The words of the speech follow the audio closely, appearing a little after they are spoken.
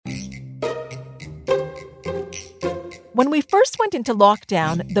When we first went into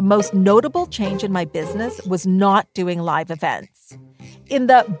lockdown, the most notable change in my business was not doing live events. In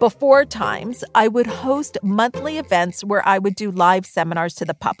the before times, I would host monthly events where I would do live seminars to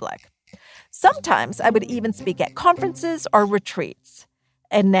the public. Sometimes I would even speak at conferences or retreats.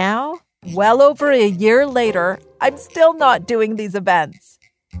 And now, well over a year later, I'm still not doing these events.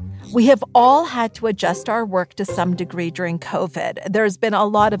 We have all had to adjust our work to some degree during COVID. There's been a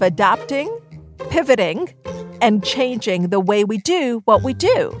lot of adapting, pivoting, and changing the way we do what we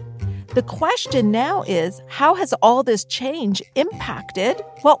do. The question now is, how has all this change impacted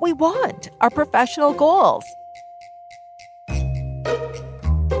what we want, our professional goals?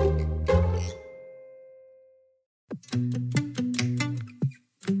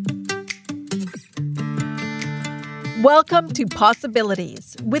 Welcome to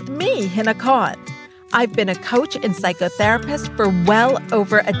Possibilities with me, Hina Khan. I've been a coach and psychotherapist for well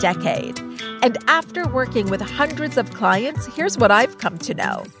over a decade. And after working with hundreds of clients, here's what I've come to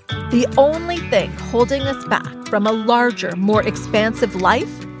know. The only thing holding us back from a larger, more expansive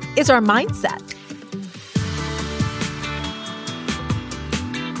life is our mindset.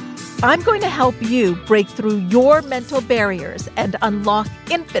 I'm going to help you break through your mental barriers and unlock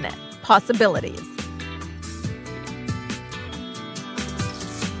infinite possibilities.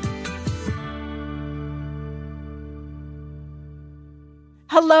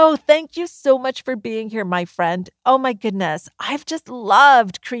 Hello, thank you so much for being here, my friend. Oh my goodness, I've just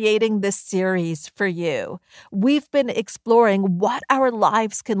loved creating this series for you. We've been exploring what our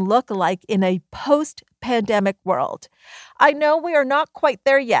lives can look like in a post-pandemic world. I know we are not quite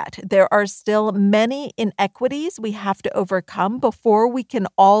there yet. There are still many inequities we have to overcome before we can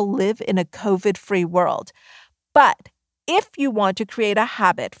all live in a COVID-free world. But if you want to create a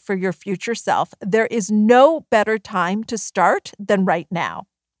habit for your future self, there is no better time to start than right now.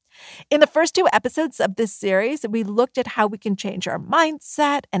 In the first 2 episodes of this series, we looked at how we can change our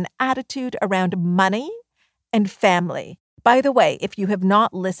mindset and attitude around money and family. By the way, if you have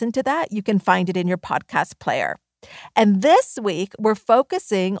not listened to that, you can find it in your podcast player. And this week, we're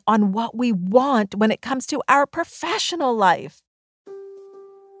focusing on what we want when it comes to our professional life.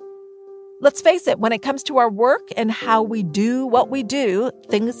 Let's face it, when it comes to our work and how we do what we do,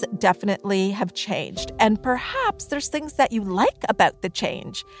 things definitely have changed. And perhaps there's things that you like about the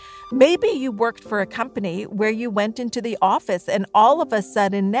change. Maybe you worked for a company where you went into the office and all of a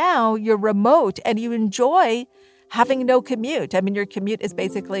sudden now you're remote and you enjoy having no commute. I mean, your commute is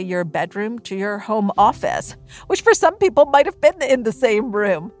basically your bedroom to your home office, which for some people might have been in the same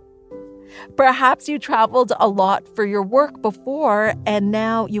room. Perhaps you traveled a lot for your work before, and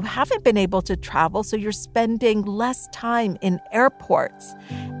now you haven't been able to travel, so you're spending less time in airports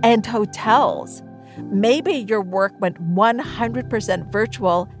and hotels. Maybe your work went 100%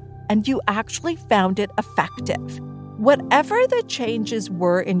 virtual, and you actually found it effective. Whatever the changes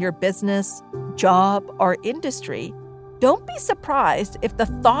were in your business, job, or industry, don't be surprised if the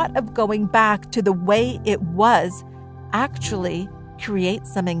thought of going back to the way it was actually create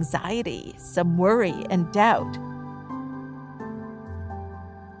some anxiety, some worry and doubt.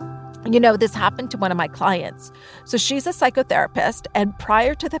 You know, this happened to one of my clients. So she's a psychotherapist, and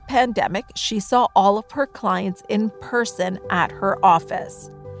prior to the pandemic, she saw all of her clients in person at her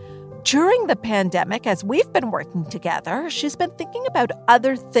office. During the pandemic, as we've been working together, she's been thinking about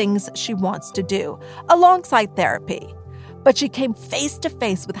other things she wants to do alongside therapy. But she came face to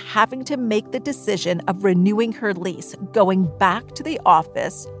face with having to make the decision of renewing her lease, going back to the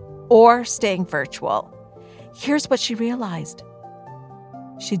office, or staying virtual. Here's what she realized.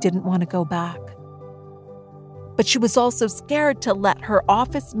 She didn't want to go back. But she was also scared to let her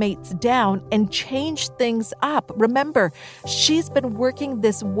office mates down and change things up. Remember, she's been working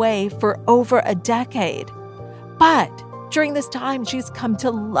this way for over a decade. But during this time, she's come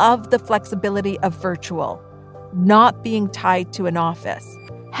to love the flexibility of virtual. Not being tied to an office.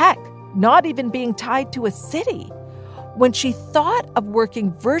 Heck, not even being tied to a city. When she thought of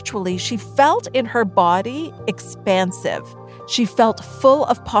working virtually, she felt in her body expansive. She felt full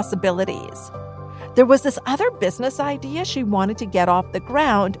of possibilities. There was this other business idea she wanted to get off the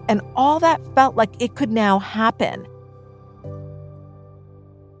ground, and all that felt like it could now happen.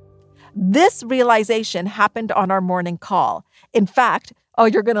 This realization happened on our morning call. In fact,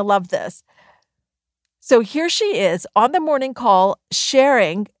 you're going to love this. So here she is on the morning call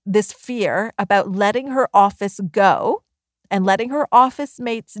sharing this fear about letting her office go and letting her office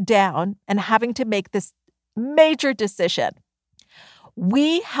mates down and having to make this major decision.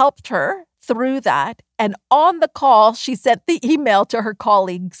 We helped her through that, and on the call, she sent the email to her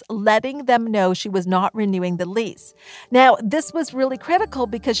colleagues letting them know she was not renewing the lease. Now, this was really critical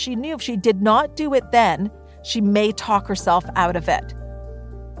because she knew if she did not do it then, she may talk herself out of it.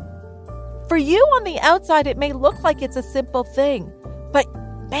 For you on the outside, it may look like it's a simple thing, but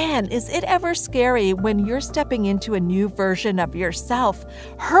man, is it ever scary when you're stepping into a new version of yourself.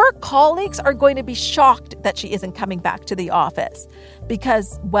 Her colleagues are going to be shocked that she isn't coming back to the office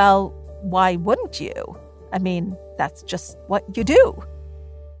because, well, why wouldn't you? I mean, that's just what you do.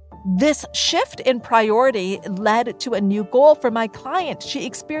 This shift in priority led to a new goal for my client. She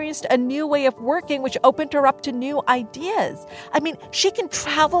experienced a new way of working, which opened her up to new ideas. I mean, she can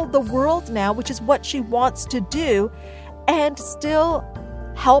travel the world now, which is what she wants to do, and still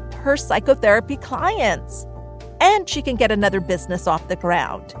help her psychotherapy clients. And she can get another business off the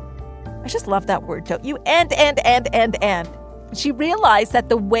ground. I just love that word, don't you? And. She realized that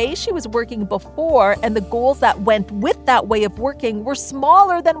the way she was working before and the goals that went with that way of working were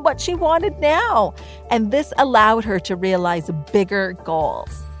smaller than what she wanted now. And this allowed her to realize bigger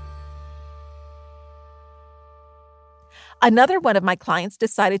goals. Another one of my clients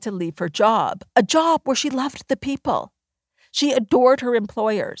decided to leave her job, a job where she loved the people. She adored her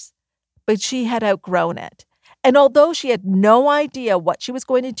employers, but she had outgrown it. And although she had no idea what she was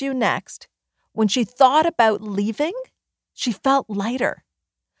going to do next, when she thought about leaving, she felt lighter.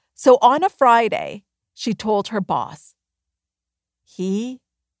 So on a Friday, she told her boss. He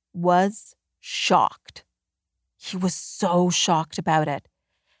was shocked. He was so shocked about it.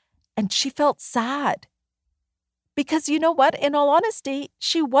 And she felt sad. Because you know what? In all honesty,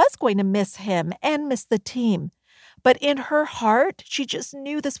 she was going to miss him and miss the team. But in her heart, she just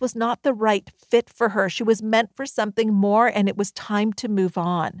knew this was not the right fit for her. She was meant for something more, and it was time to move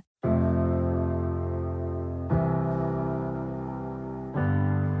on.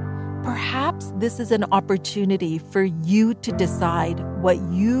 Perhaps this is an opportunity for you to decide what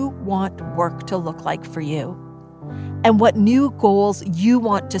you want work to look like for you and what new goals you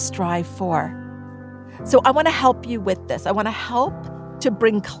want to strive for. So I want to help you with this. I want to help to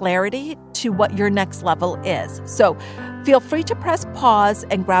bring clarity to what your next level is. So feel free to press pause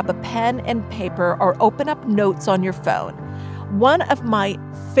and grab a pen and paper or open up notes on your phone. One of my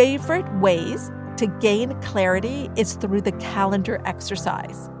favorite ways to gain clarity is through the calendar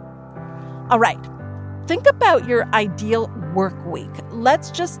exercise. All right, think about your ideal work week.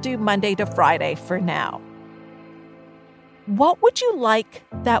 Let's just do Monday to Friday for now. What would you like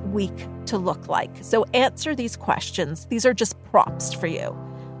that week to look like? So answer these questions. These are just prompts for you.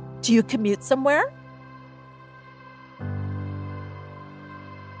 Do you commute somewhere?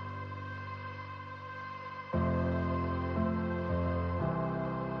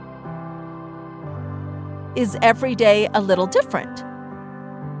 Is every day a little different?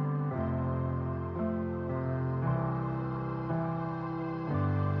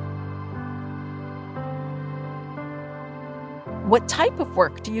 What type of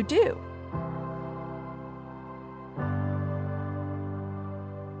work do you do?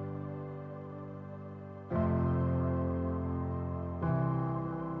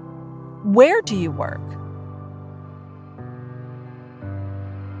 Where do you work?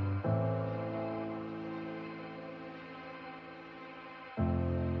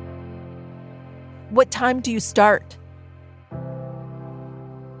 What time do you start?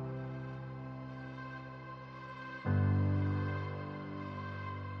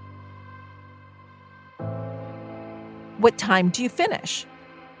 What time do you finish?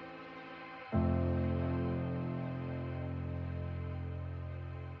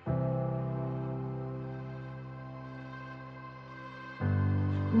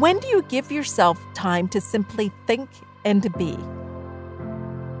 When do you give yourself time to simply think and be?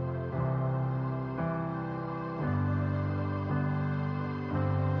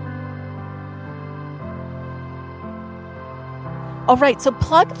 All right, so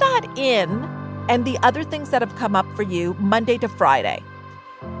plug that in and the other things that have come up for you Monday to Friday.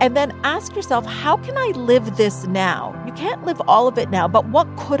 And then ask yourself, how can I live this now? You can't live all of it now, but what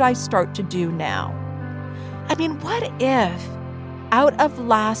could I start to do now? I mean, what if out of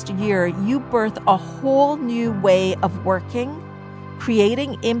last year you birth a whole new way of working,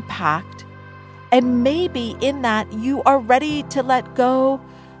 creating impact, and maybe in that you are ready to let go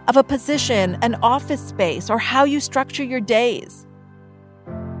of a position, an office space, or how you structure your days?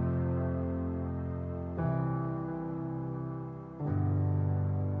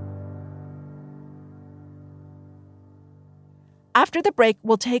 After the break,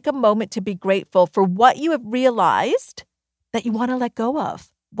 we'll take a moment to be grateful for what you have realized that you want to let go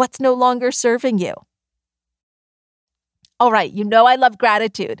of, what's no longer serving you. All right, you know I love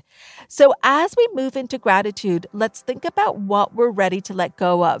gratitude. So as we move into gratitude, let's think about what we're ready to let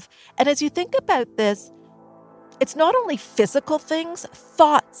go of. And as you think about this, It's not only physical things,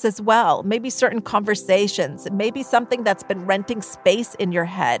 thoughts as well. Maybe certain conversations, maybe something that's been renting space in your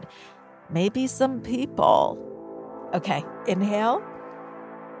head, maybe some people. Okay, inhale.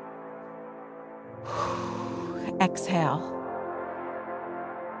 Exhale.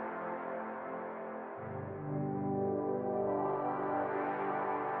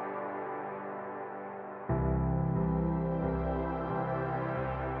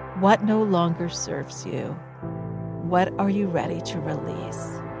 What no longer serves you? What are you ready to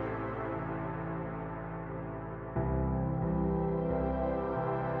release?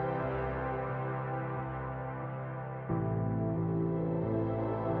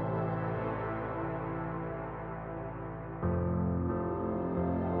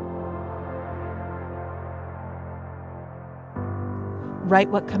 Write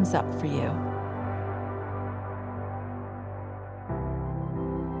what comes up for you.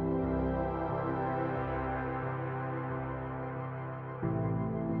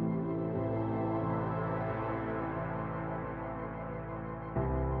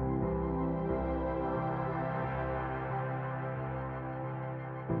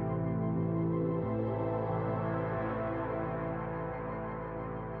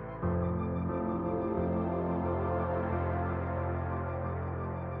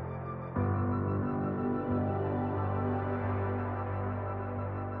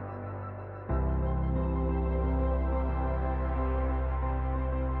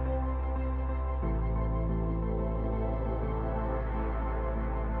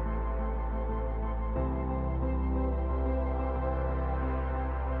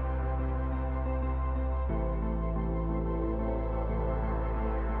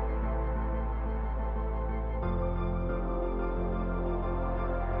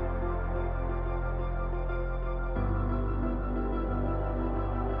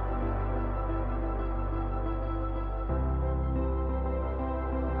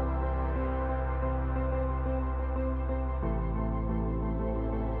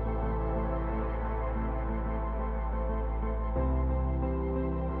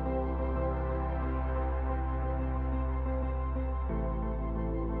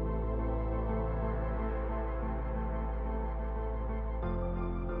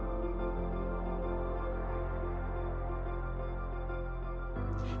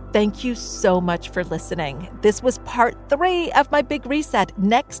 Thank you so much for listening. This was part 3 of my big reset.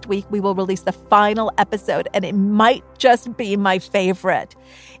 Next week, we will release the final episode, and it might just be my favorite.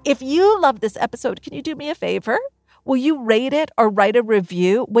 If you love this episode, can you do me a favor? Will you rate it or write a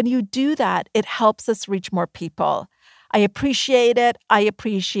review? When you do that, it helps us reach more people. I appreciate it. I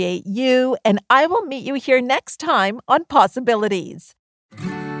appreciate you. And I will meet you here next time on Possibilities.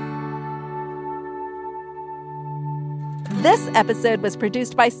 This episode was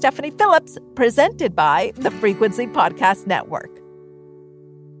produced by Stephanie Phillips, presented by the Frequency Podcast Network.